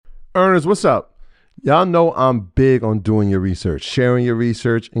Earners, what's up? Y'all know I'm big on doing your research, sharing your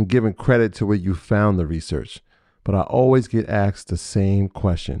research, and giving credit to where you found the research. But I always get asked the same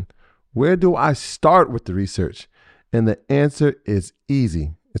question. Where do I start with the research? And the answer is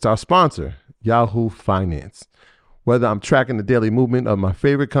easy. It's our sponsor, Yahoo Finance. Whether I'm tracking the daily movement of my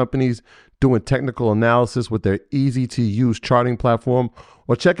favorite companies, doing technical analysis with their easy-to-use charting platform,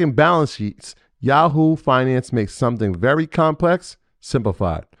 or checking balance sheets, Yahoo Finance makes something very complex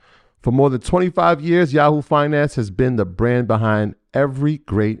simplified. For more than 25 years, Yahoo Finance has been the brand behind every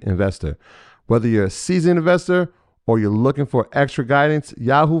great investor. Whether you're a seasoned investor or you're looking for extra guidance,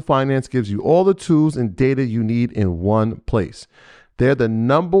 Yahoo Finance gives you all the tools and data you need in one place. They're the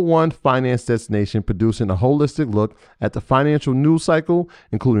 #1 finance destination, producing a holistic look at the financial news cycle,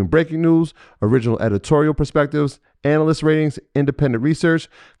 including breaking news, original editorial perspectives, analyst ratings, independent research,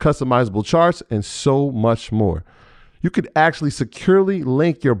 customizable charts, and so much more. You could actually securely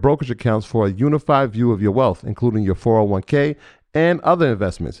link your brokerage accounts for a unified view of your wealth, including your 401k and other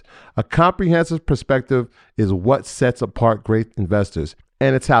investments. A comprehensive perspective is what sets apart great investors,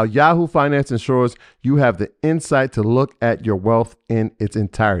 and it's how Yahoo Finance ensures you have the insight to look at your wealth in its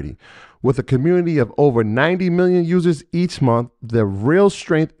entirety. With a community of over 90 million users each month, the real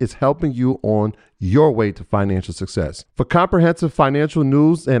strength is helping you on your way to financial success. For comprehensive financial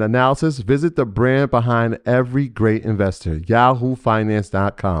news and analysis, visit the brand behind every great investor,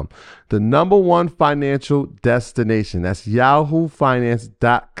 yahoofinance.com. The #1 financial destination. That's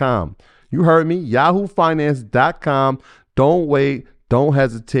yahoofinance.com. You heard me, yahoofinance.com. Don't wait. Don't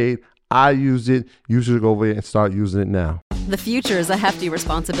hesitate. I use it. You should go over there and start using it now. The future is a hefty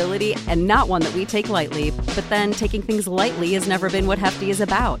responsibility and not one that we take lightly. But then taking things lightly has never been what Hefty is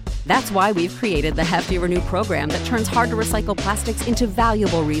about. That's why we've created the Hefty Renew program that turns hard-to-recycle plastics into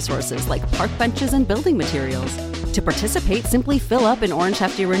valuable resources like park benches and building materials. To participate, simply fill up an orange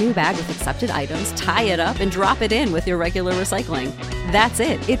Hefty Renew bag with accepted items, tie it up, and drop it in with your regular recycling. That's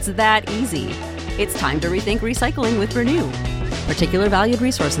it. It's that easy. It's time to rethink recycling with Renew. Particular valued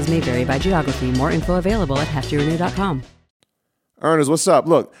resources may vary by geography. More info available at heftyrenew.com. Earners, what's up?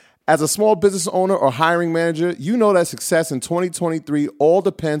 Look, as a small business owner or hiring manager, you know that success in 2023 all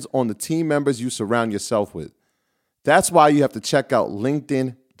depends on the team members you surround yourself with. That's why you have to check out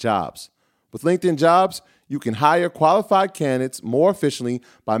LinkedIn Jobs. With LinkedIn Jobs, you can hire qualified candidates more efficiently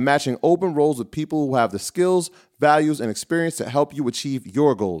by matching open roles with people who have the skills, values, and experience to help you achieve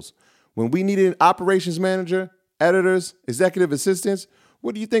your goals. When we needed an operations manager, editors, executive assistants,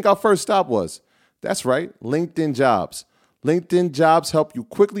 what do you think our first stop was? That's right, LinkedIn Jobs. LinkedIn Jobs help you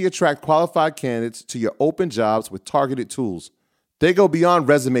quickly attract qualified candidates to your open jobs with targeted tools. They go beyond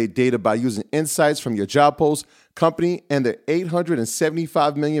resume data by using insights from your job post, company, and their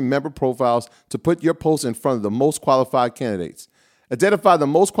 875 million member profiles to put your post in front of the most qualified candidates. Identify the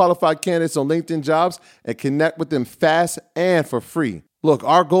most qualified candidates on LinkedIn Jobs and connect with them fast and for free. Look,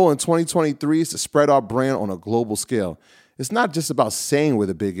 our goal in 2023 is to spread our brand on a global scale. It's not just about saying we're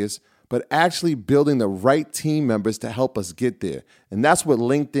the biggest, but actually building the right team members to help us get there. And that's what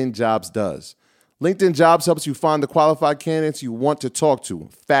LinkedIn Jobs does. LinkedIn Jobs helps you find the qualified candidates you want to talk to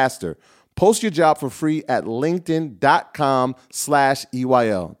faster. Post your job for free at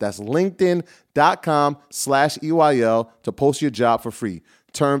linkedin.com/EYL. That's linkedin.com/EYL to post your job for free.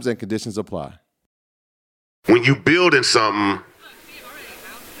 Terms and conditions apply. When you building something,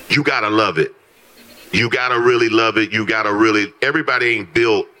 you gotta love it. You gotta really love it. Everybody ain't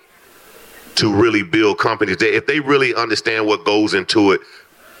built to really build companies. If they really understand what goes into it,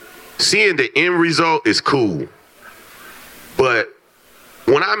 seeing the end result is cool. But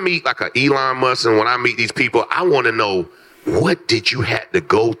when I meet like an Elon Musk and when I meet these people, I want to know, what did you have to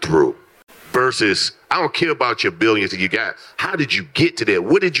go through? Versus, I don't care about your billions that you got. How did you get to that?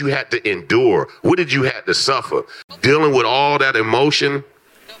 What did you have to endure? What did you have to suffer? Dealing with all that emotion,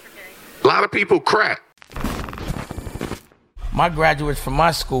 a lot of people crack. My graduates from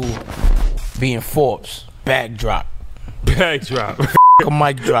my school being Forbes, bag drop. Bag drop. A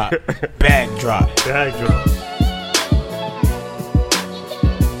mic drop, bag drop. Bag drop.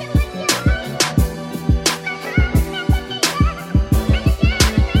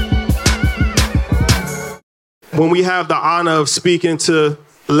 When we have the honor of speaking to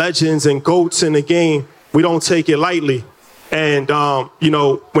legends and GOATs in the game, we don't take it lightly. And,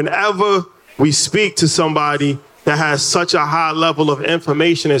 whenever we speak to somebody that has such a high level of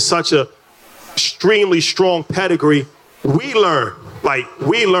information and such a extremely strong pedigree, we learn.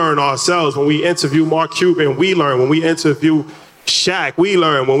 We learn ourselves. When we interview Mark Cuban, we learn. When we interview Shaq, we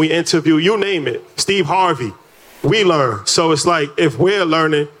learn. When we interview, you name it, Steve Harvey, we learn. So it's like, if we're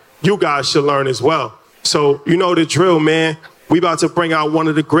learning, you guys should learn as well. So you know the drill, man. We about to bring out one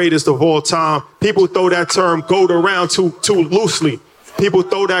of the greatest of all time. People throw that term GOAT around too loosely. People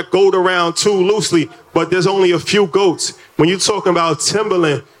throw that GOAT around too loosely, but there's only a few GOATs. When you're talking about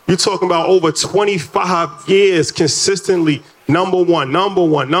Timberland, you're talking about over 25 years consistently number one,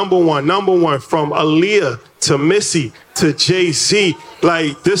 from Aaliyah to Missy to Jay-Z.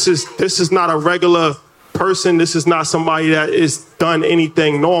 Like, this is not a regular person. This is not somebody that is done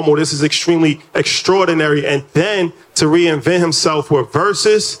anything normal. This is extremely extraordinary. And then to reinvent himself with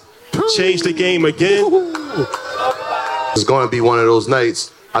verses, change the game again. It's going to be one of those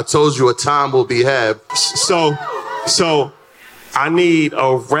nights. I told you a time will be had. So I need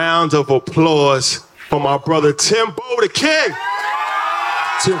a round of applause for my brother Timbo the King.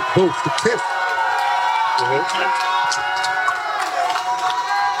 Timbo the King.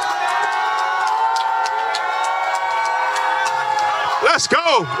 Let's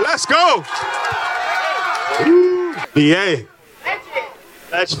go. Let's go. BA.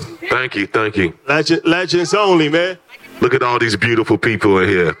 Legend. Thank you. Legends only, man. Look at all these beautiful people in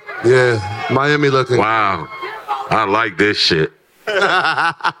here. Yeah, Miami looking. Wow. I like this shit.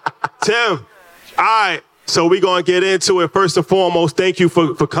 Tim, all right. So we're going to get into it. First and foremost, thank you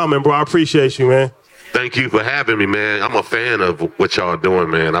for coming, bro. I appreciate you, man. Thank you for having me, man. I'm a fan of what y'all doing,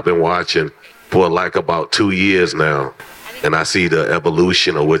 man. I've been watching for like about 2 years now. And I see the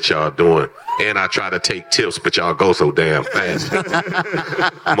evolution of what y'all doing. And I try to take tips, but y'all go so damn fast.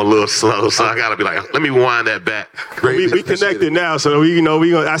 I'm a little slow, so I gotta be like, let me wind that back. We connected now, so we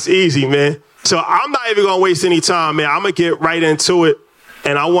gonna, that's easy, man. So I'm not even gonna waste any time, man. I'm gonna get right into it,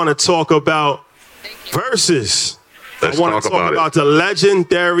 and I want to talk about verses. Let's I want to talk about the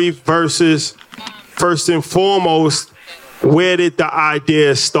legendary verses. First and foremost, where did the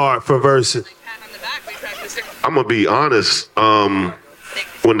idea start for verses? I'm gonna be honest.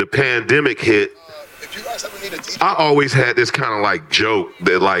 When the pandemic hit, I always had this kind of like joke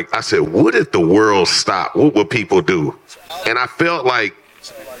that like, I said, what if the world stopped? What would people do? And I felt like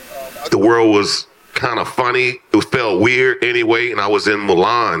the world was kind of funny. It felt weird anyway. And I was in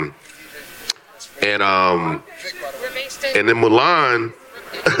Milan. And in Milan,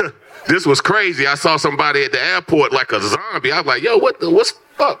 this was crazy. I saw somebody at the airport like a zombie. I was like, yo, what's the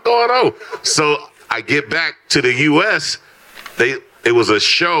fuck going on? So I get back to the U.S., it was a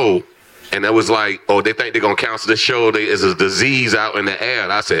show, and it was like, oh, they think they're going to cancel the show. There's a disease out in the air.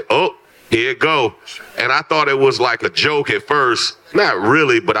 And I said, oh, here it go. And I thought it was like a joke at first. Not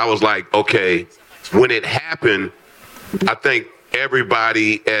really, but I was like, okay. When it happened, I think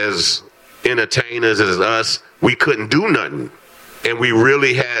everybody as entertainers as us, we couldn't do nothing. And we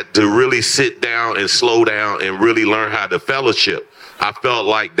really had to really sit down and slow down and really learn how to fellowship. I felt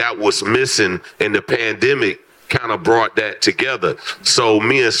like that was missing in the pandemic. Kind of brought that together. So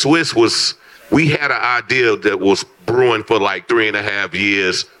me and Swiss we had an idea that was brewing for like 3.5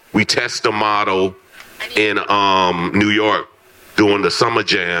 years. We tested the model in New York doing the Summer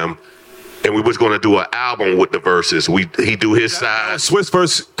Jam, and we was going to do an album with the verses. He do his side. Swiss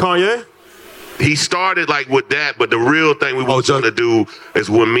versus Kanye? He started like with that, but the real thing we was going to do is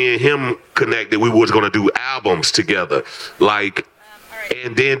when me and him connected, we was going to do albums together. Like,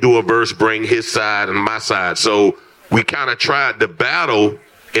 and then do a verse, bring his side and my side. So we kind of tried to battle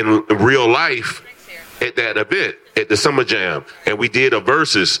in real life at that event, at the Summer Jam. And we did a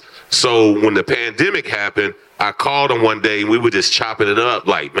verses. So when the pandemic happened, I called him one day and we were just chopping it up.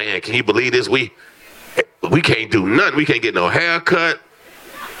 Like, man, can you believe this? We can't do nothing. We can't get no haircut.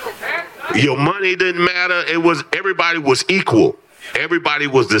 Your money didn't matter. Everybody was equal. Everybody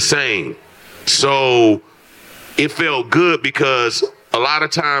was the same. So it felt good because a lot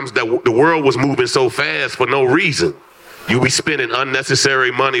of times the world was moving so fast for no reason. You be spending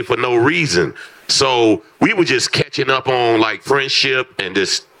unnecessary money for no reason. So we were just catching up on like friendship and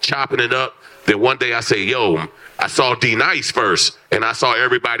just chopping it up. Then one day I say, yo, I saw D-Nice first and I saw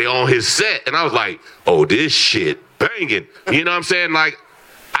everybody on his set. And I was like, oh, this shit banging. You know what I'm saying? Like,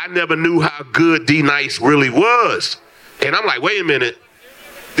 I never knew how good D-Nice really was. And I'm like, wait a minute,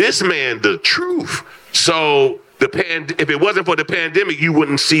 this man, the truth. So if it wasn't for the pandemic, you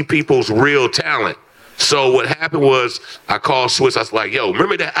wouldn't see people's real talent. So what happened was I called Swiss. I was like, yo,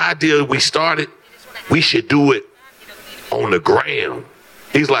 remember that idea we started? We should do it on the gram.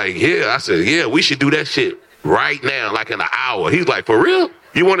 He's like, yeah. I said, yeah, we should do that shit right now, like in an hour. He's like, for real?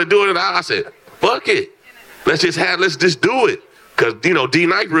 You want to do it in an hour? I said, fuck it. Let's just do it. Because,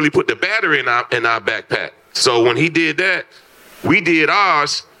 D-Nice really put the battery in our backpack. So when he did that, we did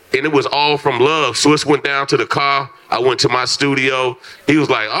ours. And it was all from love. Swiss went down to the car. I went to my studio. He was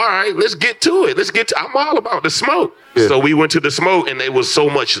like, all right, let's get to it. I'm all about the smoke. Yeah. So we went to the smoke, and there was so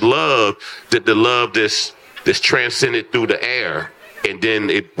much love that the love just that's transcended through the air. And then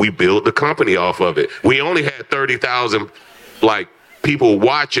we built the company off of it. We only had 30,000 people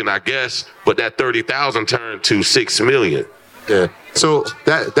watching, I guess, but that 30,000 turned to 6 million. Yeah. So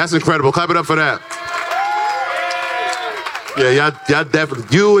that's incredible. Clap it up for that. Yeah, y'all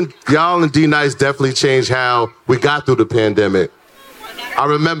definitely, y'all and D-Nice definitely changed how we got through the pandemic. I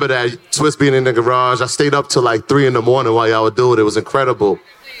remember that, Swiss being in the garage. I stayed up till 3 a.m. while y'all were doing it. It was incredible.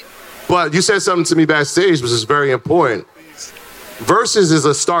 But you said something to me backstage, which is very important. Versus is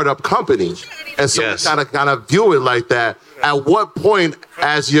a startup company. And so Yes. we kind of view it like that. At what point,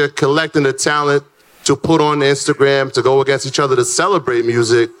 as you're collecting the talent to put on Instagram, to go against each other, to celebrate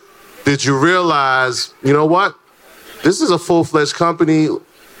music, did you realize, you know what? This is a full-fledged company.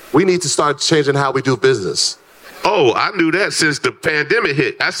 We need to start changing how we do business. Oh, I knew that since the pandemic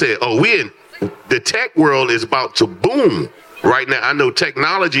hit. I said, the tech world is about to boom right now. I know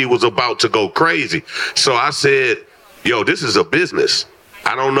technology was about to go crazy. So I said, yo, this is a business.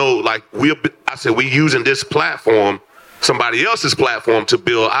 I don't know, we using this platform, somebody else's platform, to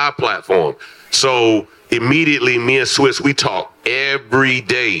build our platform. So immediately me and Swiss, we talk every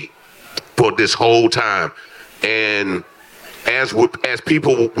day for this whole time. And as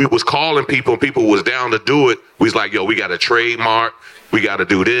people, we was calling people and people was down to do it. We was like, yo, we got a trademark. We got to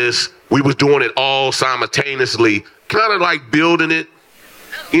do this. We was doing it all simultaneously, kind of like building it,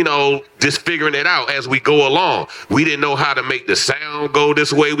 just figuring it out as we go along. We didn't know how to make the sound go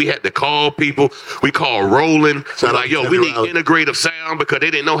this way. We had to call people. We called Roland. Like, yo, we need integrative sound, because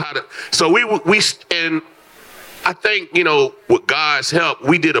they didn't know how to. So we and I think, with God's help,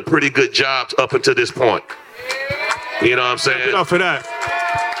 we did a pretty good job up until this point. You know what I'm saying? Give it up for that.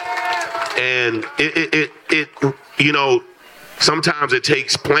 And it sometimes it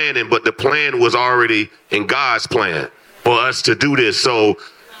takes planning, but the plan was already in God's plan for us to do this. So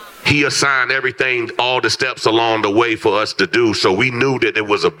he assigned everything, all the steps along the way for us to do. So we knew that it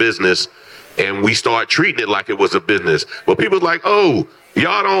was a business, and we started treating it like it was a business. But people was like, oh,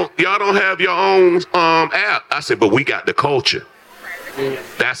 y'all don't have your own app. I said, but we got the culture.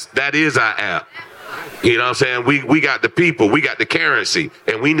 That is our app. You know what I'm saying? We got the people, we got the currency,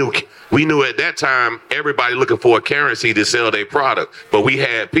 and we knew at that time everybody looking for a currency to sell their product, but we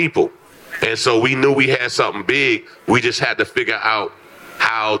had people, and so we knew we had something big. We just had to figure out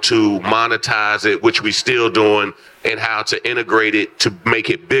how to monetize it, which we still doing, and how to integrate it to make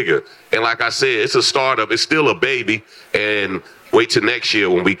it bigger. And like I said, it's a startup, it's still a baby, and wait till next year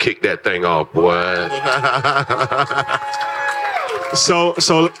when we kick that thing off, boy. So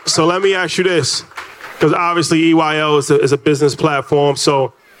let me ask you this, because obviously EYL is a business platform.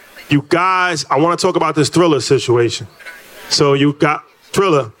 So you guys, I want to talk about this Thriller situation. So you got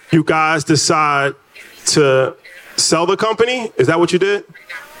Thriller, you guys decide to sell the company? Is that what you did?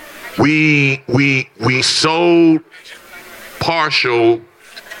 We sold partial,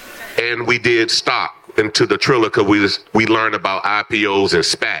 and we did stock into the Triller because we learned about IPOs and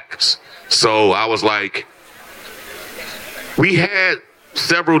SPACs. So I was like, we had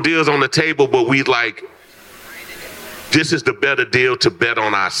several deals on the table, but we this is the better deal to bet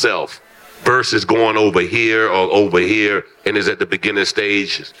on ourselves versus going over here or over here, and is at the beginning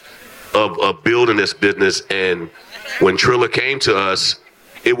stage of building this business. And when Triller came to us,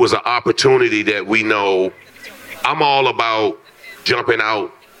 it was an opportunity that we know. I'm all about jumping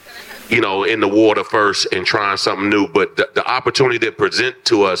out, in the water first and trying something new. But the opportunity that presented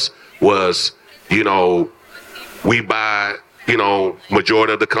to us was, we buy,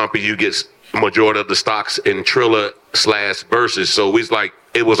 majority of the company, you get majority of the stocks in Triller / Versus. So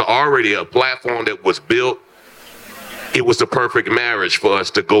it was already a platform that was built. It was the perfect marriage for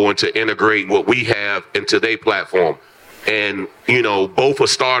us to go and to integrate what we have into their platform. And, both are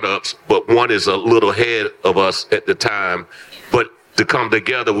startups, but one is a little ahead of us at the time. But to come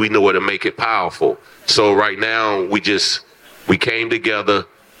together, we knew how to make it powerful. So right now, we came together.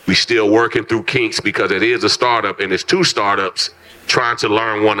 We still working through kinks because it is a startup, and it's two startups trying to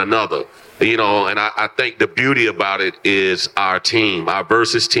learn one another. And I think the beauty about it is our team. Our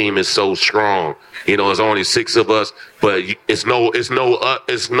Versus team is so strong. There's only 6 of us, but it's no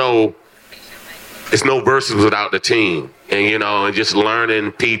Versus without the team. And just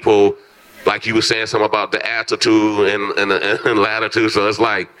learning people, like you were saying something about the attitude and latitude. So it's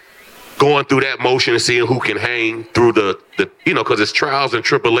like going through that motion and seeing who can hang through the because it's trials and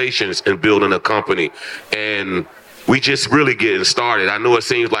tribulations in building a company. And we just really getting started. I know it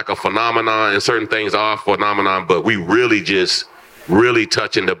seems like a phenomenon, and certain things are a phenomenon, but we really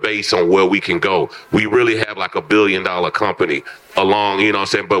touching the base on where we can go. We really have like $1 billion company along,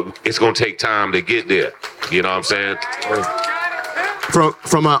 but it's going to take time to get there. You know what I'm saying?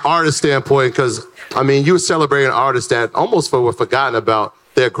 From an artist standpoint, because I mean, you were celebrating artists that almost were forgotten about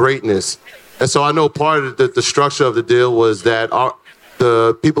their greatness. And so I know part of the structure of the deal was that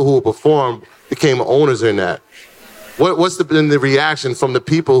the people who would perform became owners in that. What's been the reaction from the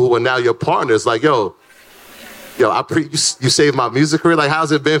people who are now your partners? Like, yo, you saved my music career. Like,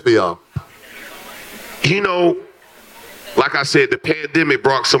 how's it been for y'all? You know, like I said, the pandemic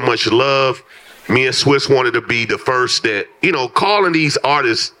brought so much love. Me and Swiss wanted to be the first that, calling these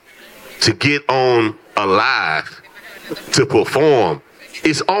artists to get on alive, to perform.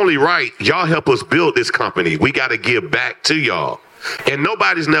 It's only right. Y'all help us build this company. We got to give back to y'all. And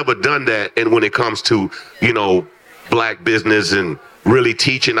nobody's never done that. And when it comes to, black business and really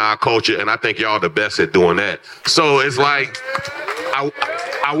teaching our culture, and I think y'all the best at doing that. So it's like, I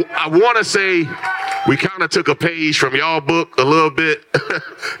want to say we kind of took a page from y'all book a little bit,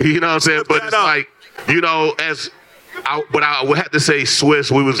 you know what I'm saying? But it's like, but I would have to say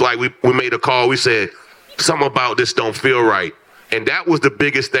Swiss, we was like, we made a call. We said, something about this don't feel right. And that was the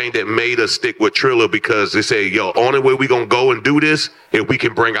biggest thing that made us stick with Triller, because they say, only way we going to go and do this if we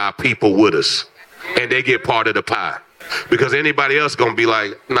can bring our people with us and they get part of the pie. Because anybody else going to be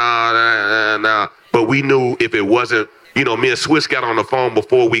like, nah. But we knew if it wasn't, me and Swiss got on the phone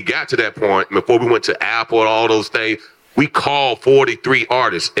before we got to that point, before we went to Apple and all those things, we called 43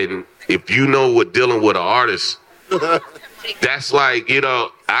 artists. And if you know what dealing with an artist, that's like, I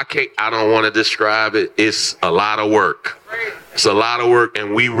don't want to describe it. It's a lot of work. It's a lot of work,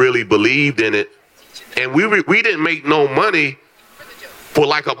 and we really believed in it. And we didn't make no money for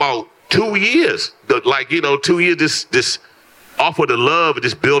like about 2 years. 2 years just off of the love of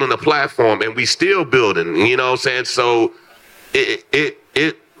just building a platform, and we still building, you know what I'm saying? So it's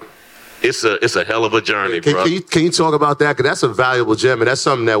a hell of a journey, bro. Can you talk about that? Because that's a valuable gem, and that's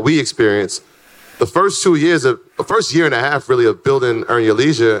something that we experienced. The first 2 years, the first year and a half, really, of building Earn Your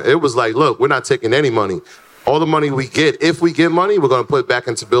Leisure, it was like, look, we're not taking any money. All the money we get, if we get money, we're going to put it back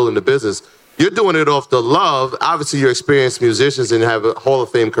into building the business. You're doing it off the love. Obviously, you're experienced musicians and have Hall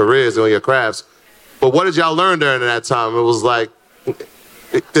of Fame careers on your crafts. But what did y'all learn during that time? It was like,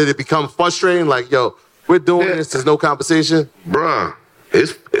 did it become frustrating? Like, we're doing this, there's no compensation? Bruh,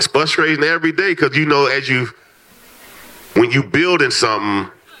 it's frustrating every day because, when you building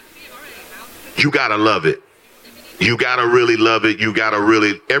something, you got to love it. You got to really love it.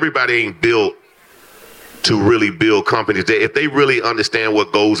 Everybody ain't built to really build companies. If they really understand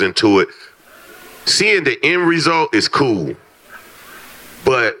what goes into it, seeing the end result is cool.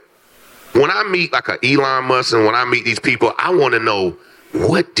 But when I meet like a Elon Musk and when I meet these people, I want to know,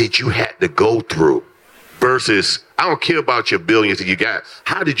 what did you have to go through? Versus, I don't care about your billions that you got.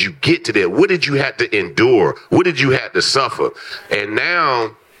 How did you get to that? What did you have to endure? What did you have to suffer? And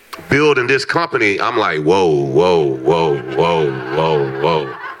now, building this company, I'm like, whoa.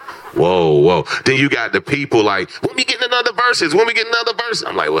 Then you got the people like, when we getting another verses?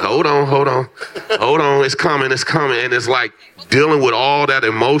 I'm like, well, hold on. It's coming. And it's like dealing with all that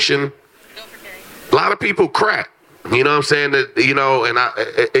emotion. A lot of people crack. You know what I'm saying? That,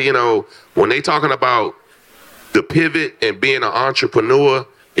 and when they talking about the pivot and being an entrepreneur,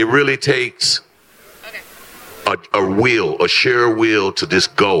 it really takes a sheer will to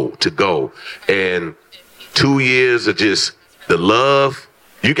just go. And 2 years of just the love.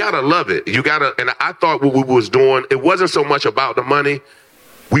 You gotta love it. And I thought what we was doing, it wasn't so much about the money.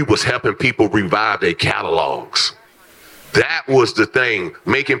 We was helping people revive their catalogs. That was the thing,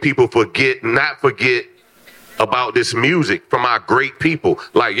 making people not forget about this music from our great people.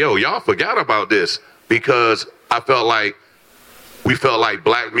 Like, y'all forgot about this, because we felt like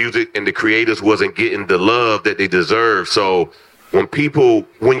black music and the creators wasn't getting the love that they deserve. So when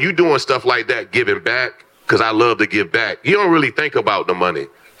you doing stuff like that, giving back, because I love to give back, you don't really think about the money,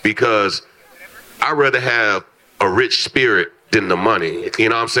 because I'd rather have a rich spirit than the money. You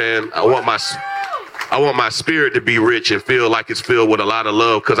know what I'm saying? I want my spirit to be rich and feel like it's filled with a lot of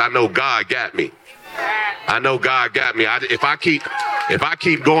love, because I know God got me. If I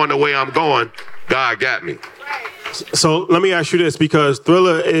keep going the way I'm going, God got me. So let me ask you this, because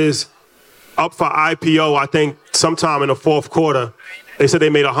Thriller is up for IPO, I think, sometime in the fourth quarter. They said they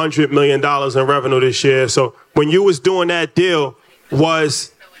made $100 million in revenue this year. So when you was doing that deal,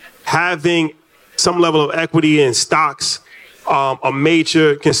 was having some level of equity in stocks a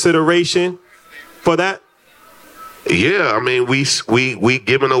major consideration for that? Yeah, I mean, we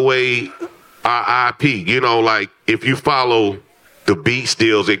giving away our IP. Like if you follow the Beats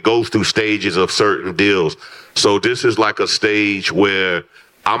deals, it goes through stages of certain deals. So this is like a stage where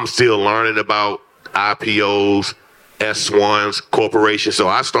I'm still learning about IPOs, S1s, corporations. So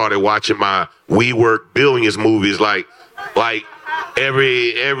I started watching my WeWork Billions movies like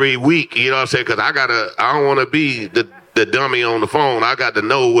every week, you know what I'm saying? Because I don't want to be the dummy on the phone. I got to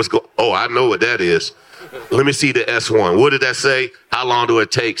know what's going. Oh, I know what that is. Let me see the S1. What did that say? How long do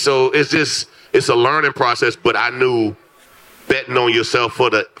it take? So it's a learning process. But I knew betting on yourself for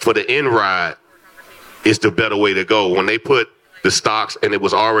the end ride is the better way to go. When they put the stocks and it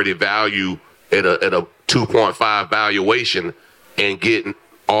was already valued at a 2.5 valuation, and getting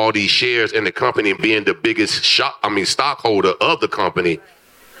all these shares in the company and being the biggest stockholder of the company,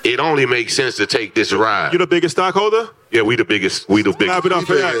 it only makes sense to take this ride. You the biggest stockholder? Yeah, we the biggest. Clap it up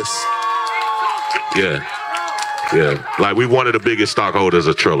for that. Yeah. Like, we one of the biggest stockholders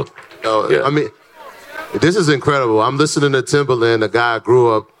of Triller. I mean, this is incredible. I'm listening to Timberland, a guy I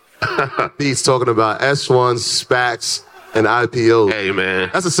grew up. He's talking about S1s, SPACs, and IPOs. Hey, man.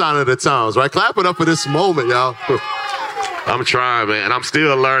 That's a sign of the times, right? Clap it up for this moment, y'all. I'm trying, man, and I'm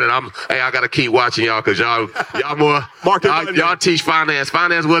still learning. I gotta keep watching y'all, because y'all more y'all teach finance.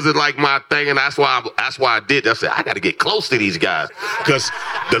 Finance wasn't like my thing, and that's why I did. I said I gotta get close to these guys, because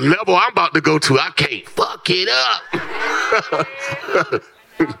the level I'm about to go to, I can't fuck it up.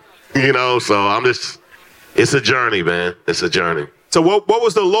 You know, so it's a journey, man. It's a journey. So what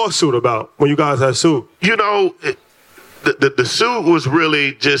was the lawsuit about when you guys had sued? You know, the suit was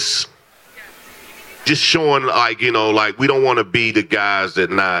really just showing, like, you know, like, we don't want to be the guys that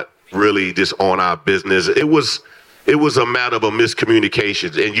not really just on our business. It was a matter of a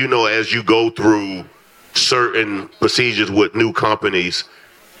miscommunication. And, you know, as you go through certain procedures with new companies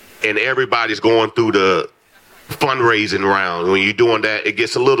and everybody's going through the fundraising round, when you're doing that, it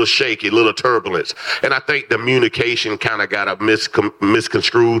gets a little shaky, a little turbulence. And I think the communication kind of got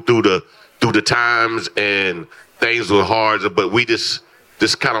misconstrued through the times, and things were hard, but we just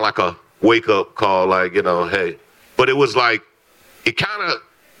kind of like a wake-up call, like, you know, hey. But it was like,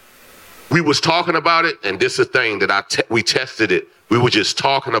 we was talking about it, and this is the thing that we tested it. We were just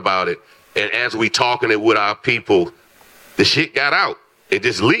talking about it, and as we talking it with our people, the shit got out. It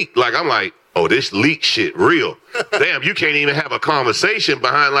just leaked. Like, I'm like, oh, this leak shit real. Damn, you can't even have a conversation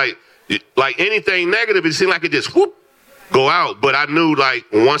behind, like anything negative. It seemed like it just whoop go out. But I knew, like,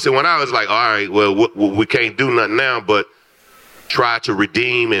 once it went out, it's like, all right, well, we can't do nothing now, but try to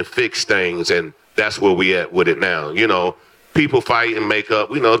redeem and fix things, and that's where we at with it now. You know, people fight and make up.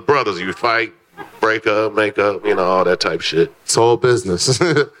 You know, it's brothers. You fight, break up, make up, you know, all that type of shit. It's all business.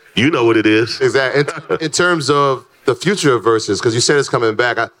 You know what it is. Exactly. In terms of the future of Versus, because you said it's coming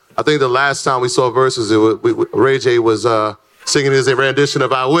back, I think the last time we saw Versus, Ray J was singing his rendition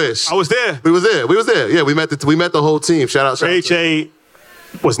of "I Wish." I was there. We was there. Yeah, we met the whole team. Shout out. Ray J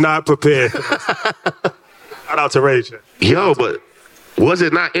was not prepared. Shout out to Ray J. Yo, but was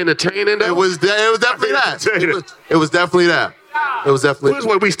it not entertaining though? It was definitely that. It was definitely that. It was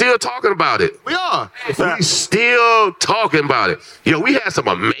definitely. We still talking about it. We are. We still talking about it. Yo, we had some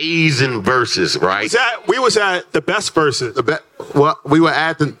amazing verses, right? We was at the best verses. Well, we were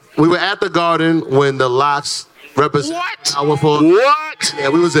at the Garden when the Locks represented. What? Yeah,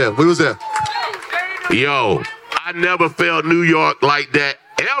 we was there. Yo, I never felt New York like that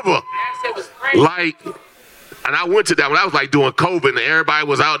ever. Like. And I went to that when I was like doing COVID, and everybody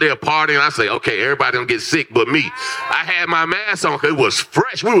was out there partying. I say, okay, everybody gonna get sick but me. I had my mask on because it was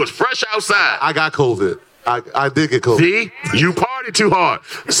fresh. We was fresh outside. I got COVID. I did get COVID. See, you party too hard.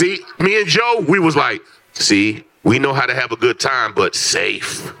 See, me and Joe, we was like, see, we know how to have a good time, but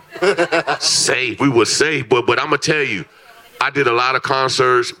safe. Safe. We was safe. But I'm gonna tell you, I did a lot of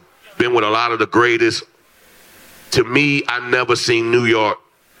concerts, been with a lot of the greatest. To me, I never seen New York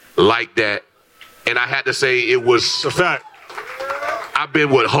like that. And I had to say it was a fact. I've been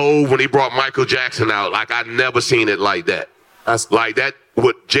with Hov when he brought Michael Jackson out. Like, I never seen it like that. That's like that.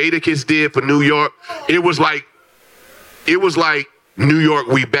 What Jadakiss did for New York, it was like New York,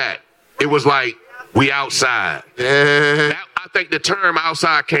 we back. It was like we outside. Yeah. I think the term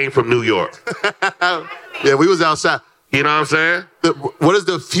outside came from New York. Yeah, we was outside. You know what I'm saying? What does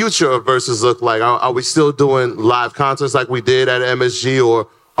the future of Versus look like? Are we still doing live concerts like we did at MSG, or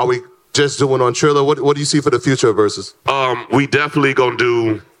are we just doing on Triller? What do you see for the future of Versus? We definitely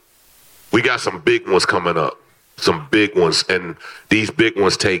we got some big ones coming up. Some big ones. And these big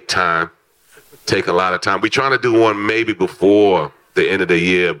ones take time. Take a lot of time. We're trying to do one maybe before the end of the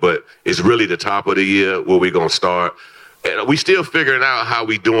year, but it's really the top of the year where we're going to start. And we still figuring out how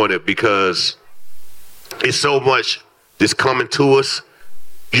we doing it, because it's so much that's coming to us.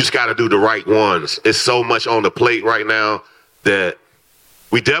 You just got to do the right ones. It's so much on the plate right now that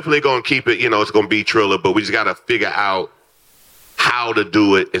we definitely going to keep it, you know, it's going to be Triller, but we just got to figure out how to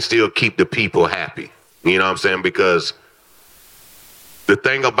do it and still keep the people happy. You know what I'm saying? Because the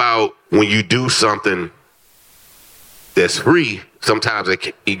thing about when you do something that's free, sometimes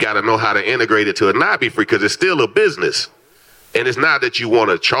you got to know how to integrate it to it not be free, because it's still a business. And it's not that you want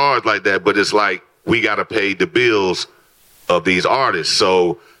to charge like that, but it's like we got to pay the bills of these artists.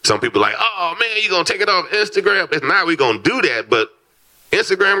 So some people like, oh man, you gonna take it off Instagram? It's not we gonna do that, but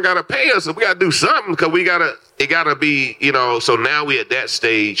Instagram gotta pay us, so we gotta do something, because it gotta be, so now we at that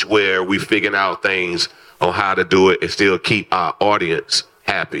stage where we figuring out things on how to do it and still keep our audience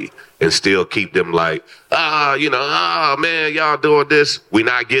happy and still keep them like, oh man, y'all doing this. We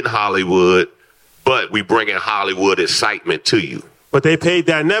not getting Hollywood, but we bringing Hollywood excitement to you. But they paid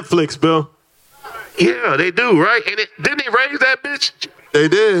that Netflix bill. Yeah, they do, right? And didn't they raise that bitch? They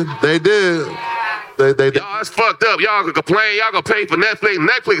did. They did. Y'all, it's fucked up. Y'all can complain. Y'all gonna pay for Netflix.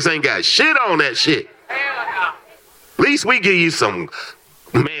 Netflix ain't got shit on that shit. At least we give you some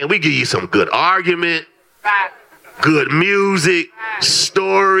good argument, good music,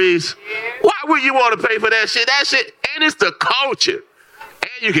 stories. Why would you want to pay for that shit? That shit, and it's the culture.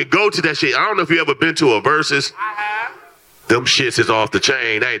 And you can go to that shit. I don't know if you ever been to a Versus. Them shits is off the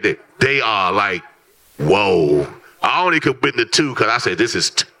chain, ain't they? They are like, whoa. I only could been to 2 because I said this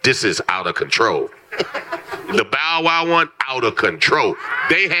is out of control. The Bow Wow one, out of control.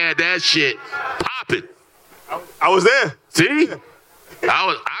 They had that shit popping. I was there. See?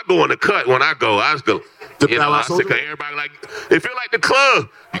 I go in the cut when I go. I just go. I sick of everybody like, it feel like the club.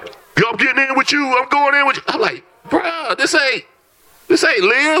 Yo, I'm getting in with you. I'm going in with you. I'm like, bro, this ain't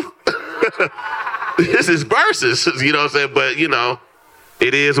live. This is Versus. You know what I'm saying? But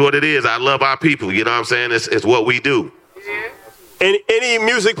it is what it is. I love our people. You know what I'm saying? It's what we do. Any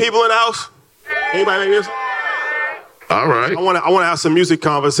music people in the house? Anybody like music? All right. I want to have some music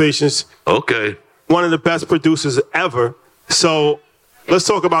conversations. Okay. One of the best producers ever. So let's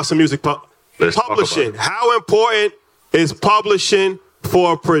talk about some music. Publishing. How important is publishing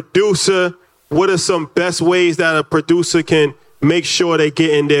for a producer? What are some best ways that a producer can make sure they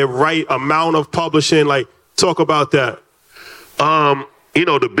get in their right amount of publishing? Like, talk about that.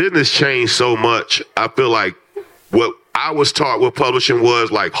 The business changed so much. I feel like what I was taught with publishing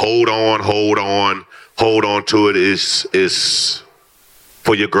was like, hold on to it. Is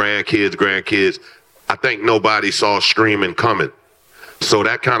for your grandkids. I think nobody saw streaming coming. So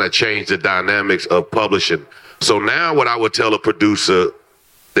that kind of changed the dynamics of publishing. So now what I would tell a producer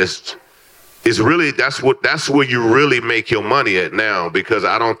that's where you really make your money at now, because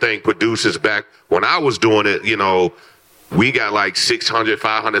I don't think producers back when I was doing it, we got like 600,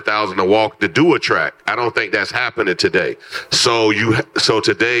 500,000 to walk to do a track. I don't think that's happening today. So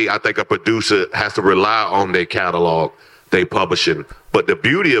today I think a producer has to rely on their catalog, they publishing. But the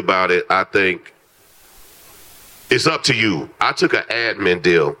beauty about it, I think, it's up to you. I took an admin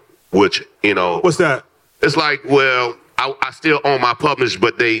deal, which, What's that? It's like, well, I still own my publish,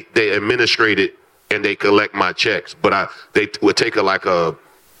 but they administrate it and they collect my checks. But they would take a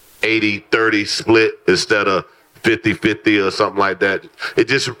 80-30 split instead of 50-50 or something like that.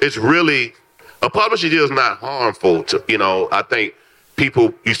 It's really, a publishing deal is not harmful to, I think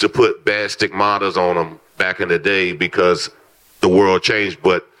people used to put bad stigmatas on them back in the day because the world changed.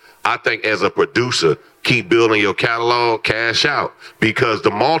 But I think as a producer, keep building your catalog, cash out, because the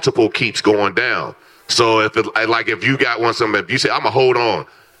multiple keeps going down. So if you got if you say, I'm going to hold on.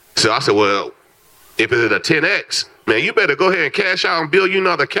 So I said, well, if it's a 10X, man, you better go ahead and cash out and build you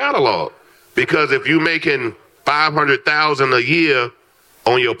another catalog. Because if you're making $500,000 a year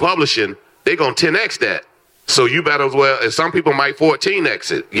on your publishing, they're going to 10X that. So you better as well, and some people might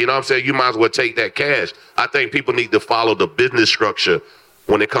 14X it. You know what I'm saying? You might as well take that cash. I think people need to follow the business structure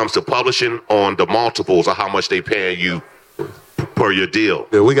when it comes to publishing on the multiples of how much they paying you per your deal.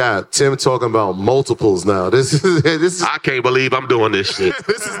 Yeah, we got Tim talking about multiples now. This is I can't believe I'm doing this shit.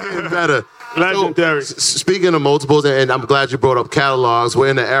 This is getting better. Legendary. So, speaking of multiples, and I'm glad you brought up catalogs, we're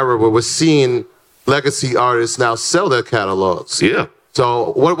in an era where we're seeing legacy artists now sell their catalogs. Yeah.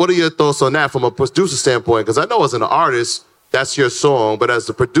 So what are your thoughts on that from a producer standpoint? Because I know as an artist, that's your song, but as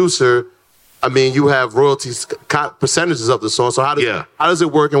a producer, I mean, you have royalties, percentages of the song. So how does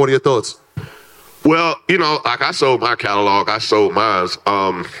it work, and what are your thoughts? Well, like I sold my catalog, I sold mine.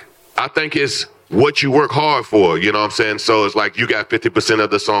 I think it's what you work hard for, you know what I'm saying? So it's like you got 50% of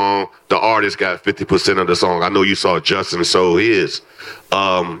the song, the artist got 50% of the song. I know you saw Justin sold his.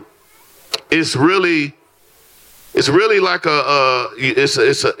 It's really like I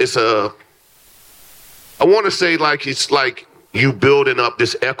want to say like it's like you building up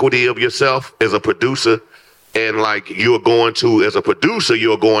this equity of yourself as a producer, and like you're going to, as a producer,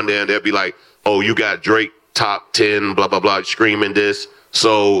 you're going there and they'll be like, oh, you got Drake top 10, blah, blah, blah, screaming this.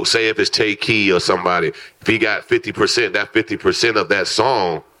 So say if it's Tay Key or somebody, if he got 50%, that 50% of that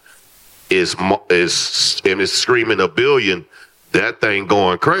song is screaming $1 billion, that thing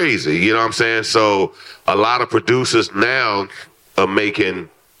going crazy. You know what I'm saying? So a lot of producers now are making,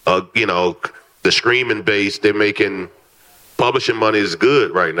 the streaming base, they're making publishing money is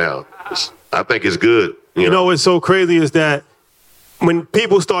good right now. I think it's good. You know what's so crazy is that when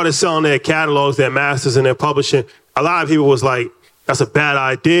people started selling their catalogs, their masters, and their publishing, a lot of people was like, that's a bad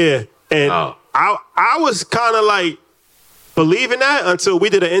idea. And I was kind of like believing that until we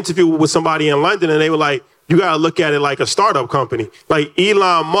did an interview with somebody in London, and they were like, you got to look at it like a startup company. Like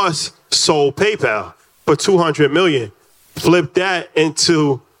Elon Musk sold PayPal for $200 million, flipped that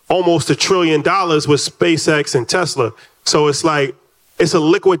into almost $1 trillion with SpaceX and Tesla. So it's like, it's a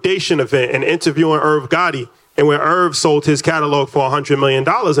liquidation event. And interviewing Irv Gotti, and where Irv sold his catalog for $100 million,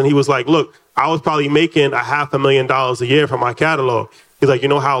 and he was like, look, I was probably making $500,000 a year from my catalog. He's like, you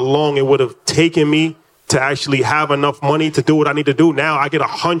know how long it would have taken me to actually have enough money to do what I need to do? Now I get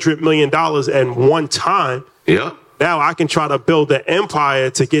 $100 million at one time. Yeah. Now I can try to build an empire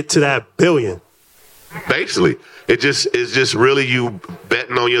to get to that $1 billion. Basically, it's just really you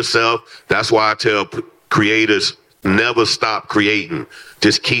betting on yourself. That's why I tell creators, never stop creating.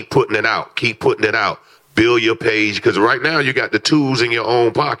 Just keep putting it out. Keep putting it out. Build your page, because right now you got the tools in your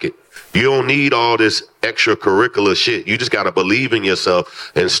own pocket. You don't need all this extracurricular shit. You just got to believe in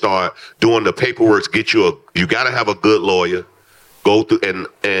yourself and start doing the paperwork. You got to have a good lawyer. Go through,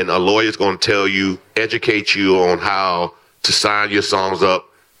 and a lawyer's going to tell you, educate you on how to sign your songs up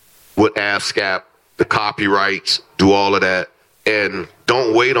with ASCAP, the copyrights, do all of that. And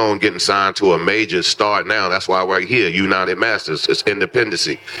don't wait on getting signed to a major. Start now. That's why right here, United Masters, it's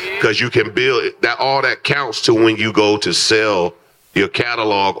independency. Because you can build that. All that counts to when you go to sell your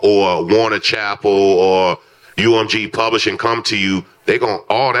catalog, or Warner Chappell or UMG Publishing come to you.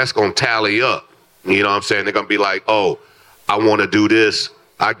 All that's going to tally up. You know what I'm saying? They're going to be like, oh, I want to do this.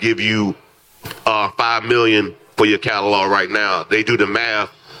 I give you $5 million for your catalog right now. They do the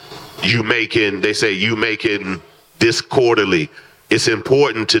math. They say you making this quarterly. It's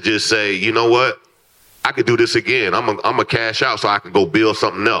important to just say, you know what? I could do this again. I'm a cash out so I can go build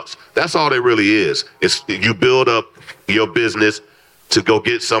something else. That's all it really is. It's you build up your business to go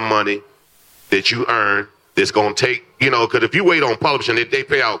get some money that you earn. That's going to take, because if you wait on publishing, they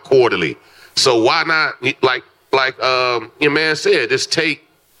pay out quarterly. So why not, like your man said, just take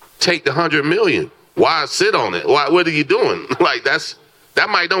the $100 million. Why sit on it? What are you doing? Like that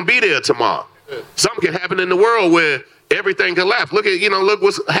might don't be there tomorrow. Something can happen in the world where everything collapse. Look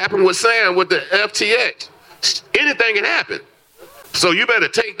what's happened with Sam with the FTX. Anything can happen. So you better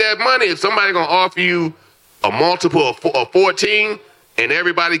take that money. If somebody gonna offer you a multiple of 14 and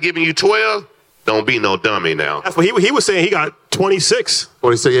everybody giving you 12, don't be no dummy now. That's what he was saying. He got 26.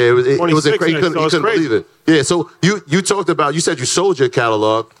 26, yeah, it was incredible. He couldn't believe it. Yeah, so you talked about, you said you sold your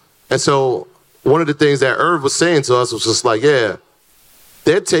catalog. And so one of the things that Irv was saying to us was just like, yeah,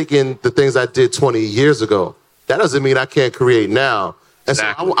 they're taking the things I did 20 years ago. That doesn't mean I can't create now. And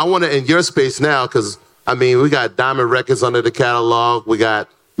exactly. So I want to, in your space now, because, we got Diamond Records under the catalog. We got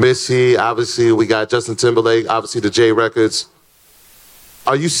Missy, obviously. We got Justin Timberlake, obviously the J Records.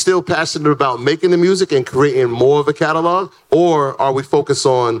 Are you still passionate about making the music and creating more of a catalog? Or are we focused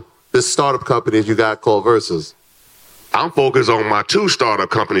on this startup company that you got called Versus? I'm focused on my 2 startup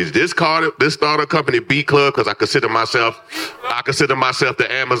companies. This startup company, Beat Club, because I consider myself the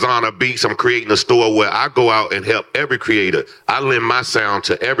Amazon of beats. I'm creating a store where I go out and help every creator. I lend my sound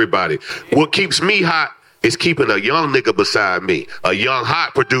to everybody. What keeps me hot is keeping a young nigga beside me, a young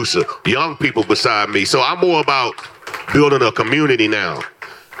hot producer, young people beside me. So I'm more about building a community now.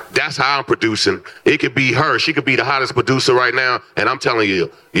 That's how I'm producing. It could be her. She could be the hottest producer right now. And I'm telling you,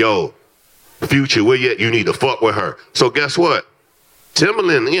 yo, Future, where you need to fuck with her. So guess what?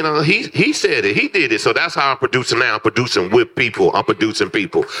 Timberland, he said it. He did it. So that's how I'm producing now. I'm producing with people. I'm producing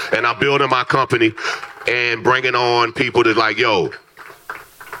people. And I'm building my company and bringing on people that like, yo,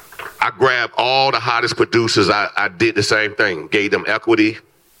 I grabbed all the hottest producers. I did the same thing. Gave them equity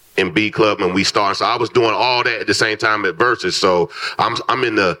in B Club and we started. So I was doing all that at the same time at Versus. So I'm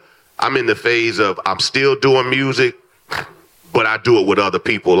in the phase of I'm still doing music, but I do it with other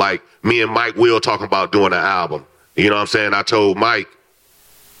people. Like me and Mike Will talking about doing an album. You know what I'm saying? I told Mike,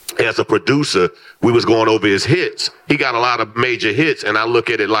 as a producer, we was going over his hits. He got a lot of major hits, and I look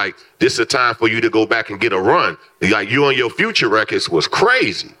at it like, this is a time for you to go back and get a run. Like you and your Future records was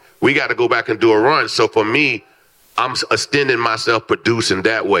crazy. We got to go back and do a run. So for me, I'm extending myself producing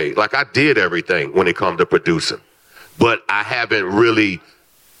that way. Like I did everything when it comes to producing, but I haven't really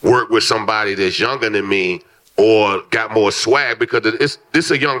worked with somebody that's younger than me or got more swag because this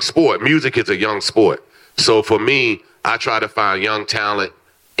is a young sport. Music is a young sport. So for me, I try to find young talent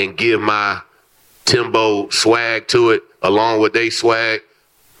and give my Timbo swag to it along with they swag.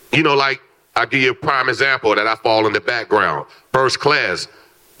 You know, like, I'll give you a prime example that I fall in the background. First Class,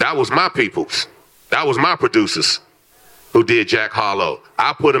 that was my peoples. That was my producers who did Jack Harlow.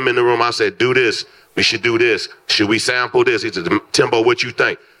 I put them in the room. I said, do this. We should do this. Should we sample this? He said, Timbo, what you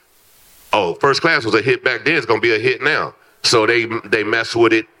think? Oh, First Class was a hit back then. It's going to be a hit now. So they messed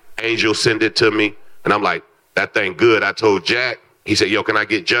with it. Angel sent it to me. And I'm like, that thing good. I told Jack. He said, yo, can I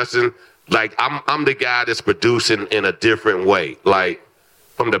get Justin? Like, I'm the guy that's producing in a different way. Like,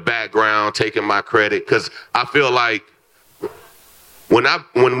 from the background, taking my credit. Because I feel like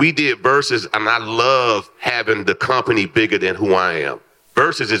when we did Versus, and I love having the company bigger than who I am.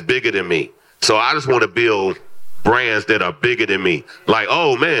 Versus is bigger than me. So I just want to build brands that are bigger than me. Like,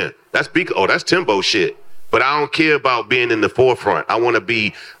 oh, man, that's Timbo shit. But I don't care about being in the forefront. I want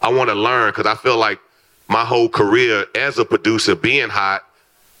to learn, because I feel like my whole career as a producer being hot,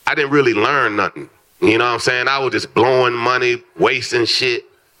 I didn't really learn nothing. You know what I'm saying? I was just blowing money, wasting shit,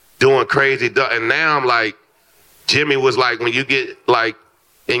 doing crazy stuff. And now I'm like, Jimmy was like, when you get like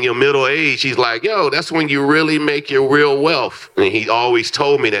in your middle age, he's like, yo, that's when you really make your real wealth. And he always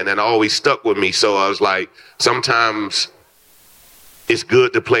told me that, and it always stuck with me. So I was like, sometimes it's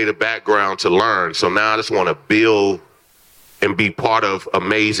good to play the background to learn. So now I just want to build and be part of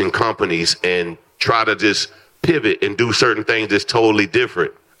amazing companies and try to just pivot and do certain things that's totally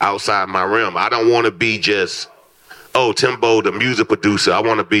different outside my realm. I don't want to be just, oh, Timbo, the music producer. I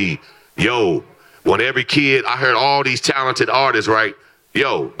want to be, yo, when every kid, I heard all these talented artists, right?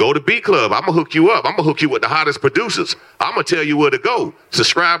 Yo, go to Beat Club. I'm going to hook you up. I'm going to hook you with the hottest producers. I'm going to tell you where to go.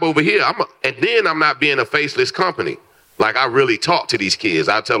 Subscribe over here. And then I'm not being a faceless company. Like, I really talk to these kids.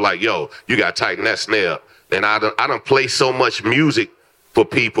 I tell them, like, yo, you got to tighten that snare. And I don't play so much music for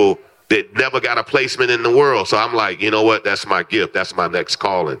people that never got a placement in the world. So I'm like, you know what? That's my gift. That's my next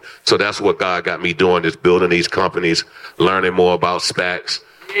calling. So that's what God got me doing, is building these companies, learning more about SPACs,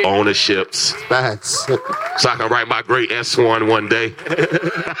 ownerships. Facts. So I can write my great S1 one day.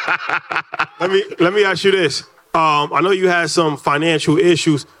 Let me ask you this. I know you had some financial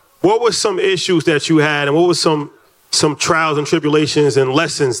issues. What were some issues that you had, and what were some trials and tribulations and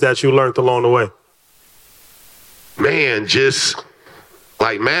lessons that you learned along the way? Man, just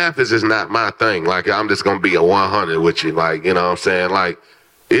like, math is just not my thing. Like, I'm just going to be a 100 with you. Like, you know what I'm saying? Like,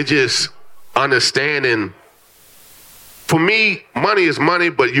 it just understanding. For me, money is money,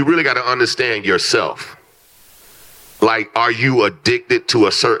 but you really got to understand yourself. Like, are you addicted to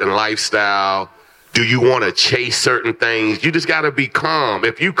a certain lifestyle? Do you want to chase certain things? You just got to be calm.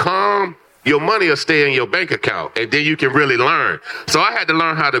 If you calm, your money will stay in your bank account, and then you can really learn. So I had to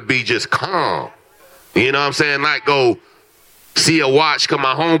learn how to be just calm. You know what I'm saying? Like, go see a watch, because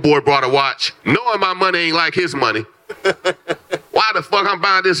my homeboy brought a watch, knowing my money ain't like his money. Why the fuck I'm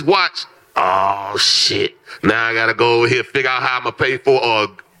buying this watch? Oh, shit. Now I got to go over here, figure out how I'm going to pay for or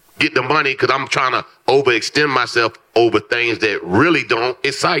get the money, because I'm trying to overextend myself over things that really don't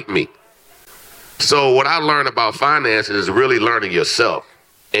excite me. So what I learned about finances is really learning yourself.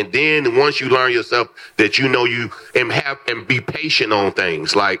 And then once you learn yourself, that you know you and be patient on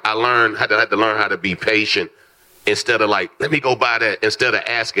things. Like, I had to learn how to be patient instead of like, let me go buy that, instead of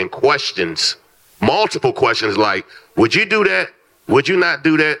asking questions, multiple questions like, would you do that? Would you not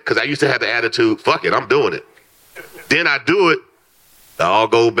do that? Because I used to have the attitude, fuck it, I'm doing it. Then I do it, it all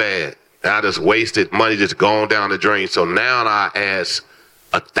go bad. And I just wasted money, just going down the drain. So now I ask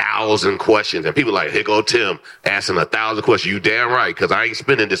 1,000 questions. And people like, here go Tim, asking 1,000 questions. You damn right, because I ain't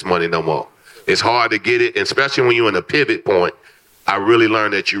spending this money no more. It's hard to get it, and especially when you're in a pivot point. I really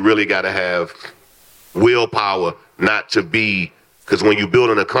learned that you really got to have willpower not to be, because when you're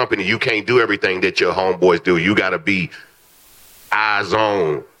building a company, you can't do everything that your homeboys do. You got to be eyes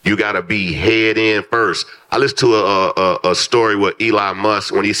on. You got to be head in first. I listened to a story with Elon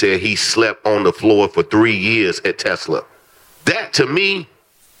Musk when he said he slept on the floor for 3 years at Tesla. That, to me,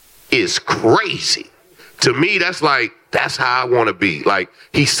 is crazy. To me, that's how I want to be. Like,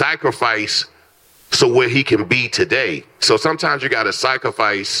 he sacrificed so where he can be today. So sometimes you got to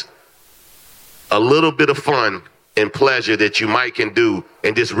sacrifice a little bit of fun and pleasure that you might can do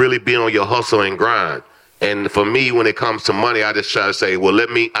and just really be on your hustle and grind. And for me, when it comes to money, I just try to say, well,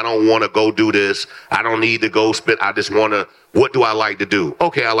 I don't want to go do this. I don't need to go spend. I just want to, what do I like to do?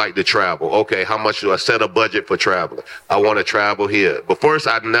 Okay, I like to travel. Okay, how much do I set a budget for traveling? I want to travel here. But first,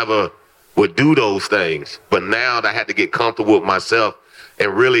 I never would do those things. But now I had to get comfortable with myself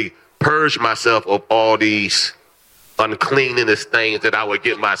and really purge myself of all these uncleanliness things that I would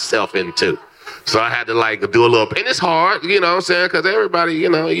get myself into. So I had to do a little, and it's hard, you know what I'm saying? Because everybody,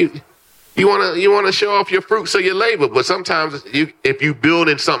 You wanna show off your fruits of your labor, but sometimes if you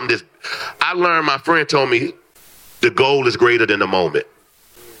building something I learned, my friend told me, the goal is greater than the moment.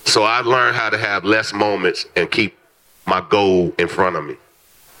 So I learned how to have less moments and keep my goal in front of me.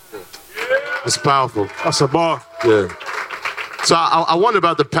 It's powerful. That's a bar. Yeah. So I wonder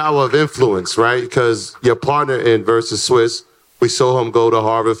about the power of influence, right? Because your partner in Versus Swiss, we saw him go to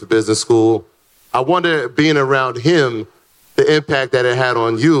Harvard for business school. I wonder, being around him, the impact that it had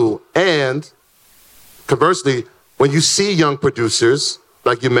on you. And conversely, when you see young producers,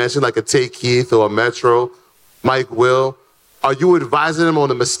 like you mentioned, like a Take Keith or a Metro, Mike Will, are you advising them on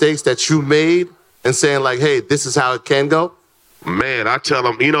the mistakes that you made and saying like, hey, this is how it can go? Man, I tell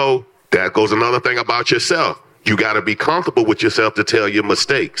them, that goes another thing about yourself. You got to be comfortable with yourself to tell your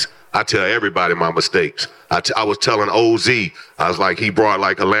mistakes. I tell everybody my mistakes. I was telling OZ, I was like, he brought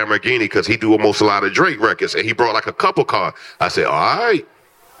like a Lamborghini because he do almost a lot of Drake records, and he brought like a couple car. I said, all right.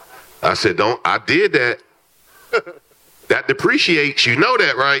 I said, I did that. That depreciates. You know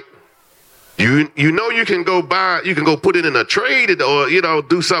that, right? You know you can go put it in a trade or,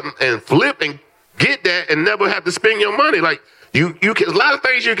 do something and flip and get that and never have to spend your money. Like, you can, a lot of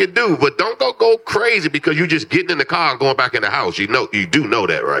things you can do, but don't go crazy because you just getting in the car and going back in the house. You do know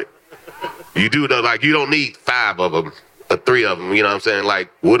that, right? You do know, like, you don't need 5 of them or 3 of them. You know what I'm saying? Like,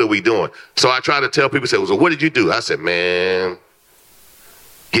 what are we doing? So I try to tell people, say, well, what did you do? I said, man,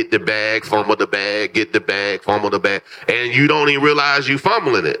 get the bag, fumble the bag, get the bag, fumble the bag. And you don't even realize you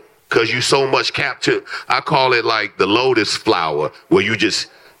fumbling it because you so much captured. I call it like the lotus flower, where you just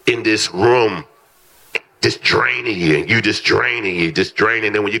in this room, just draining you. You just draining you, just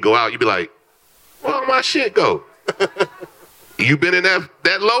draining. And when you go out, you be like, where'd my shit go? You been in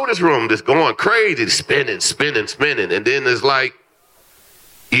that lotus room just going crazy, spinning. And then it's like,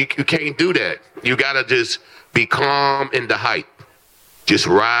 you can't do that. You got to just be calm in the hype. Just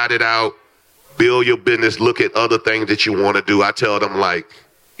ride it out, build your business, look at other things that you want to do. I tell them, like,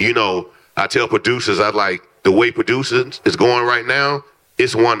 I tell producers, the way producers is going right now,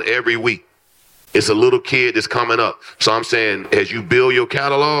 it's one every week. It's a little kid that's coming up. So I'm saying, as you build your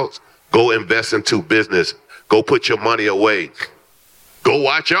catalogs, go invest into business. Go put your money away. Go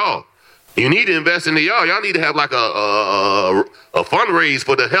watch y'all. You need to invest into y'all. Y'all need to have like a fundraise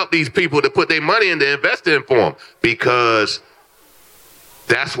to help these people to put their money in to invest in for them, because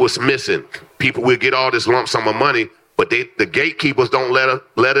that's what's missing. People will get all this lump sum of money, but the gatekeepers don't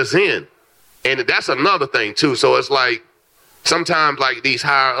let us in. And that's another thing too. So it's like, sometimes like these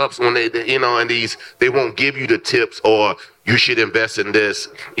higher ups, when they won't give you the tips or you should invest in this.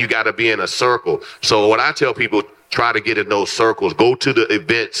 You got to be in a circle. So what I tell people, try to get in those circles. Go to the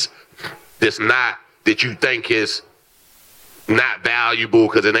events that you think is not valuable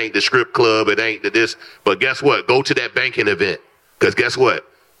because it ain't the strip club, it ain't this. But guess what? Go to that banking event, because guess what?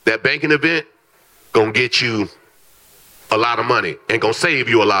 That banking event gonna get you a lot of money and gonna save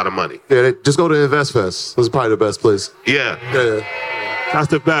you a lot of money. Yeah, just go to InvestFest. That's probably the best place. Yeah. That's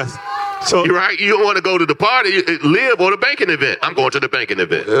the best. So you're right. You don't want to go to the party, live, or the banking event. I'm going to the banking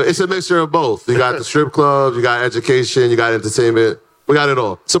event. It's a mixture of both. You got the strip clubs, you got education, you got entertainment. We got it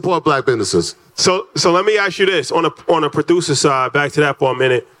all. Support black businesses. So let me ask you this on a producer side. Back to that for a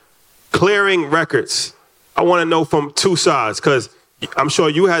minute. Clearing records. I want to know from two sides, because I'm sure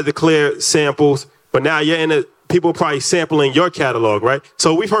you had to clear samples, but now you're in people probably sampling your catalog, right?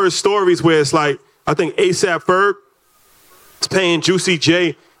 So we've heard stories where it's like, I think A$AP Ferg is paying Juicy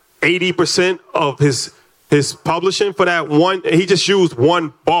J 80% of his publishing for that one. He just used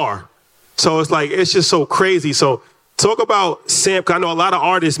one bar. So it's like, it's just so crazy. So talk about sample. I know a lot of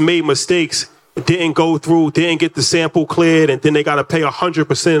artists made mistakes, didn't go through, didn't get the sample cleared, and then they got to pay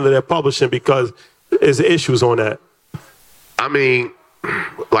 100% of their publishing because there's issues on that. I mean,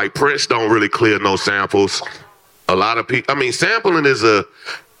 like Prince don't really clear no samples. A lot of people, sampling is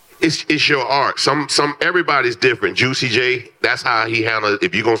it's your art. Everybody's different. Juicy J, that's how he handles it.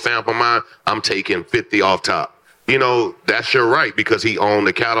 If you're going to sample mine, I'm taking 50 off top. That's your right because he owned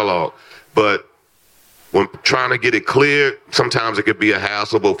the catalog. But when trying to get it cleared, sometimes it could be a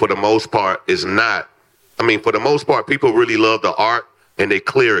hassle, but for the most part, it's not. For the most part, people really love the art and they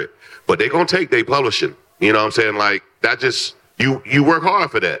clear it. But they're going to take their publishing. You know what I'm saying? Like, that just, you work hard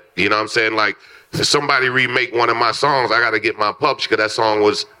for that. You know what I'm saying? Like, if somebody remake one of my songs, I got to get my published because that song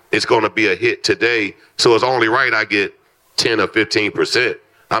it's going to be a hit today. So it's only right I get 10 or 15%.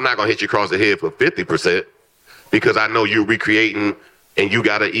 I'm not going to hit you across the head for 50% because I know you're recreating and you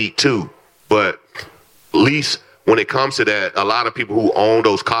got to eat too. But at least when it comes to that, a lot of people who own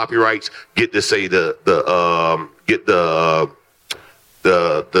those copyrights get to say the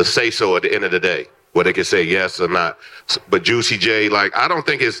say so at the end of the day. where they can say yes or not. But Juicy J, like, I don't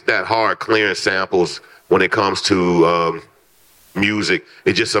think it's that hard clearing samples when it comes to music.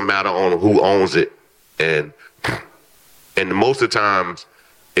 It's just a matter on who owns it. And most of the times,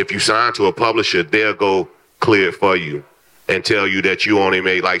 if you sign to a publisher, they'll go clear it for you and tell you that you only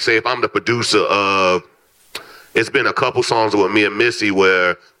made, like, say if I'm the producer of, it's been a couple songs with me and Missy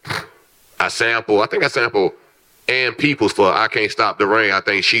where I sample Ann Peoples for I Can't Stop the Rain. I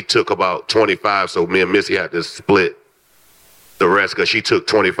think she took about 25, so me and Missy had to split the rest because she took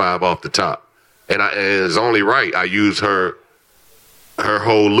 25 off the top. And it's only right I use her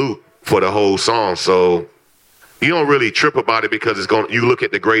whole loop for the whole song. So you don't really trip about it because you look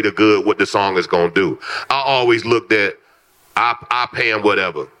at the greater good, what the song is going to do. I always looked at, I pay him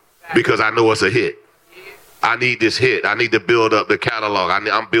whatever because I know it's a hit. I need this hit. I need to build up the catalog.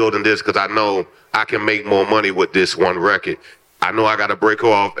 I'm building this because I know I can make more money with this one record. I know I got to break her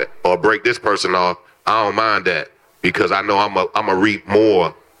off or break this person off. I don't mind that because I know I'm a reap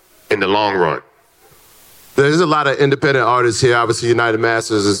more in the long run. There's a lot of independent artists here. Obviously, United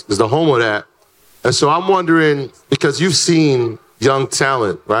Masters is the home of that. And so I'm wondering, because you've seen young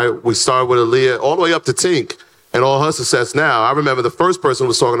talent, right? We started with Aaliyah all the way up to Tink and all her success now. I remember the first person who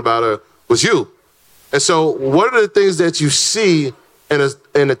was talking about her was you. And so what are the things that you see in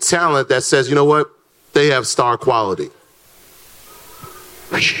a talent that says, you know what, they have star quality?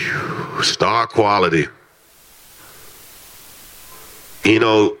 Star quality. You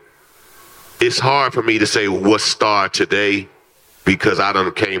know, it's hard for me to say what's star today because I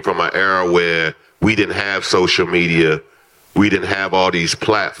done came from an era where we didn't have social media. We didn't have all these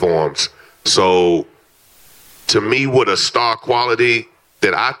platforms. So to me, what a star quality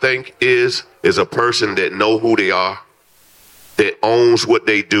that I think is a person that know who they are, that owns what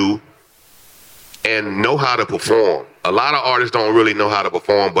they do, and know how to perform. A lot of artists don't really know how to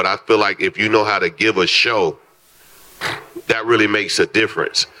perform, but I feel like if you know how to give a show, that really makes a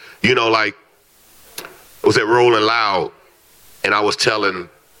difference. You know, like, I was at Rolling Loud, and I was telling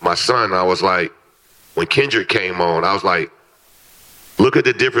my son, I was like, when Kendrick came on, I was like, look at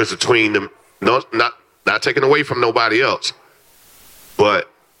the difference between them, not taking away from nobody else, but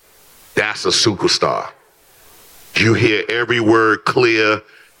that's a superstar. You hear every word clear.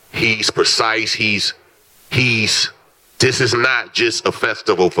 He's precise. This is not just a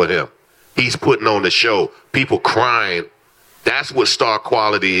festival for him. He's putting on the show. People crying. That's what star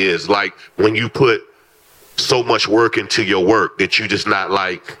quality is. Like when you put so much work into your work that you just not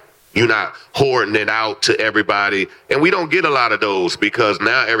like, you're not hoarding it out to everybody. And we don't get a lot of those because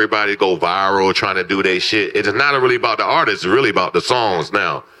now everybody go viral trying to do their shit. It's not really about the artists. It's really about the songs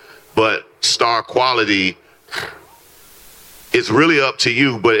now. But star quality, it's really up to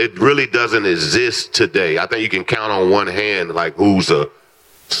you, but it really doesn't exist today. I think you can count on one hand, like, who's a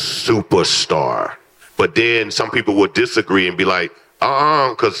superstar. But then some people would disagree and be like,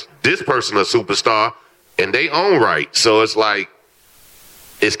 because this person a superstar and they own right. So it's like,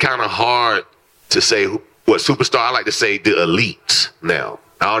 it's kind of hard to say what superstar. I like to say the elites now.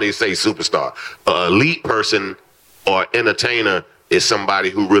 I don't even say superstar. An elite person or entertainer is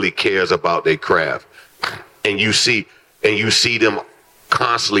somebody who really cares about their craft. And you see them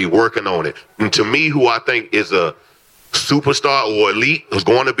constantly working on it. And to me, who I think is a superstar or elite, who's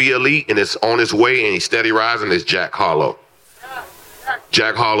going to be elite and is on his way and he's steady rising, is Jack Harlow.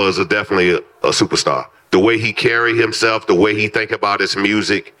 Jack Harlow is definitely a superstar. The way he carry himself, the way he think about his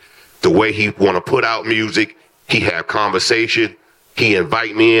music, the way he want to put out music, he have conversation. He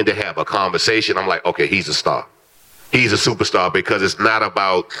invite me in to have a conversation. I'm like, okay, he's a star. He's a superstar because it's not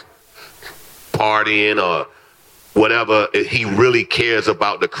about partying or whatever. He really cares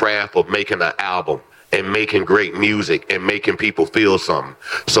about the craft of making an album and making great music and making people feel something.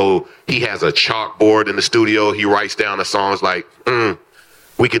 So he has a chalkboard in the studio. He writes down the songs like,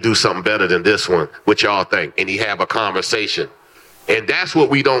 we could do something better than this one. What y'all think? And he have a conversation. And that's what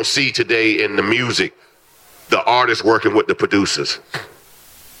we don't see today in the music. The artists working with the producers.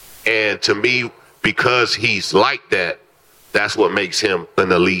 And to me, because he's like that, that's what makes him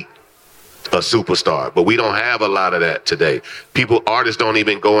an elite, a superstar. But we don't have a lot of that today. Artists don't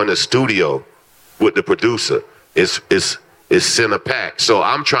even go in the studio with the producer. It's center pack. So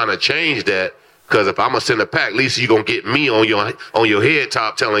I'm trying to change that. Because if I'm a center pack, at least you're going to get me on your head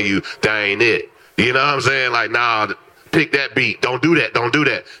top telling you that ain't it. You know what I'm saying? Like, nah, pick that beat. Don't do that. Don't do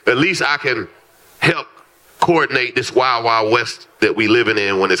that. At least I can help coordinate this Wild Wild West that we living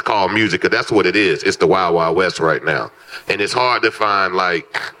in when it's called music. Because that's what it is. It's the Wild Wild West right now. And it's hard to find,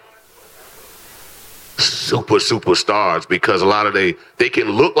 like, superstars because a lot of they can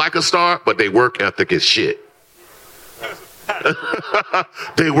look like a star, but their work ethic is shit.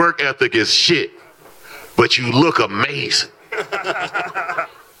 Their work ethic is shit. but you look amazing.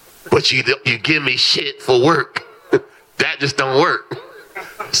 But you give me shit for work. That just don't work.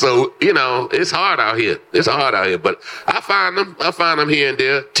 So, you know, it's hard out here. But I find them here and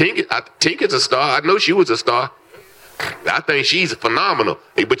there. Tink is a star. I know she was a star. I think she's phenomenal.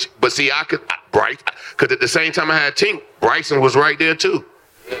 But see, Bryce, because at the same time I had Tink, Bryson was right there too.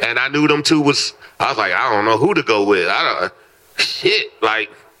 And I knew them two I was like, I don't know who to go with.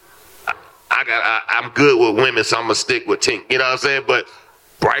 I'm good with women, so I'm going to stick with Tink. You know what I'm saying? But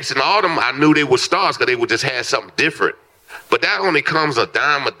Bryce and all them, I knew they were stars because they would just have something different. But that only comes a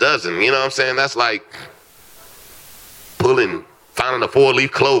dime a dozen. You know what I'm saying? That's like finding a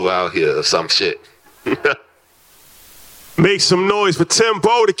 4-leaf clover out here or some shit. Make some noise for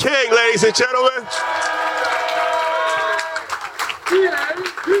Timbo the King, ladies and gentlemen.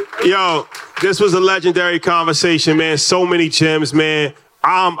 Yo, this was a legendary conversation, man. So many gems, man.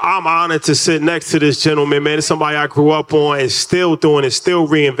 I'm honored to sit next to this gentleman, man. It's somebody I grew up on and still doing it, still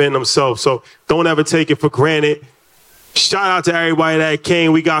reinventing himself. So don't ever take it for granted. Shout out to everybody that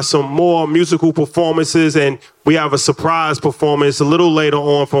came. We got some more musical performances, and we have a surprise performance a little later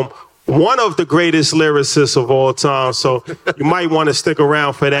on from one of the greatest lyricists of all time. So you might want to stick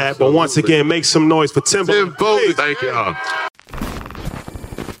around for that. But once again, make some noise for Timbo. Thank y'all.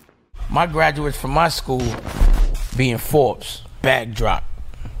 My graduates from my school being Forbes, bag drop.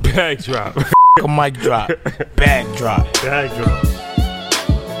 Bag drop. A mic drop, bag drop. Bag drop.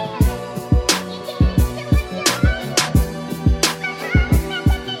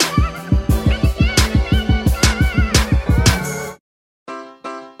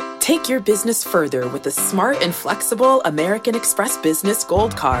 Take your business further with the smart and flexible American Express Business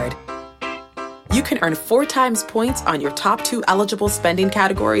Gold Card. You can earn 4 times points on your top 2 eligible spending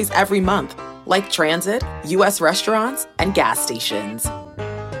categories every month, like transit, U.S. restaurants, and gas stations.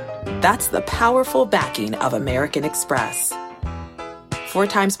 That's the powerful backing of American Express. 4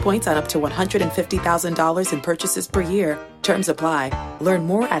 times points on up to $150,000 in purchases per year. Terms apply. Learn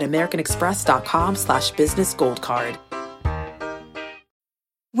more at americanexpress.com/businessgoldcard.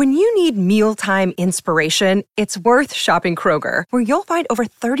 When you need mealtime inspiration, it's worth shopping Kroger, where you'll find over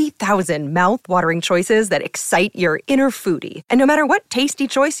 30,000 mouth-watering choices that excite your inner foodie. And no matter what tasty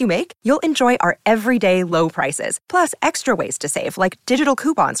choice you make, you'll enjoy our everyday low prices, plus extra ways to save, like digital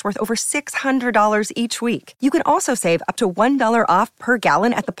coupons worth over $600 each week. You can also save up to $1 off per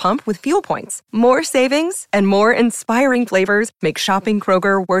gallon at the pump with fuel points. More savings and more inspiring flavors make shopping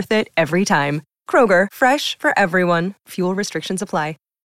Kroger worth it every time. Kroger, fresh for everyone. Fuel restrictions apply.